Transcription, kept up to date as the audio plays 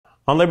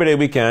On Labor Day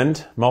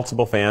weekend,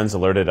 multiple fans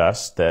alerted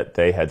us that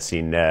they had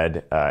seen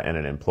Ned and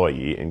an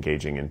employee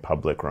engaging in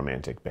public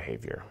romantic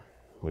behavior.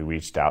 We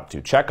reached out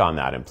to check on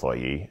that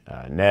employee.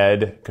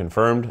 Ned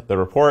confirmed the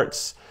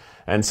reports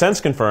and since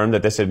confirmed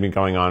that this had been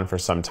going on for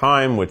some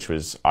time, which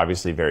was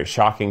obviously very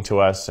shocking to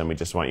us, and we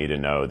just want you to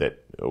know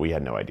that we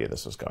had no idea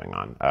this was going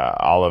on.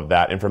 All of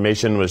that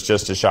information was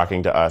just as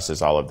shocking to us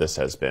as all of this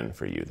has been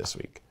for you this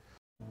week.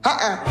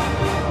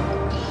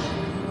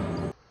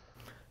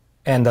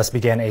 And thus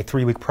began a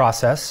 3-week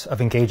process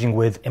of engaging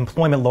with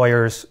employment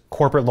lawyers,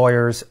 corporate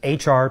lawyers,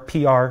 HR,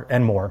 PR,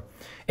 and more,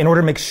 in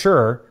order to make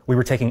sure we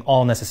were taking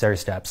all necessary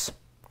steps.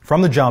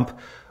 From the jump,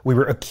 we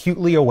were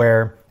acutely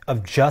aware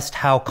of just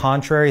how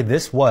contrary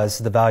this was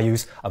to the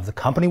values of the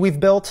company we've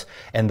built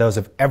and those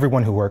of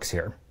everyone who works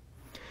here.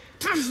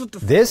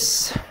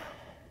 This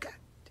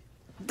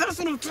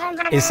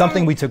is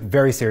something we took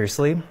very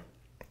seriously.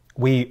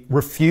 We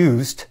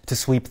refused to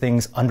sweep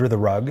things under the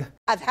rug.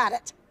 I've had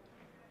it.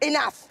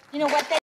 Enough. You know what?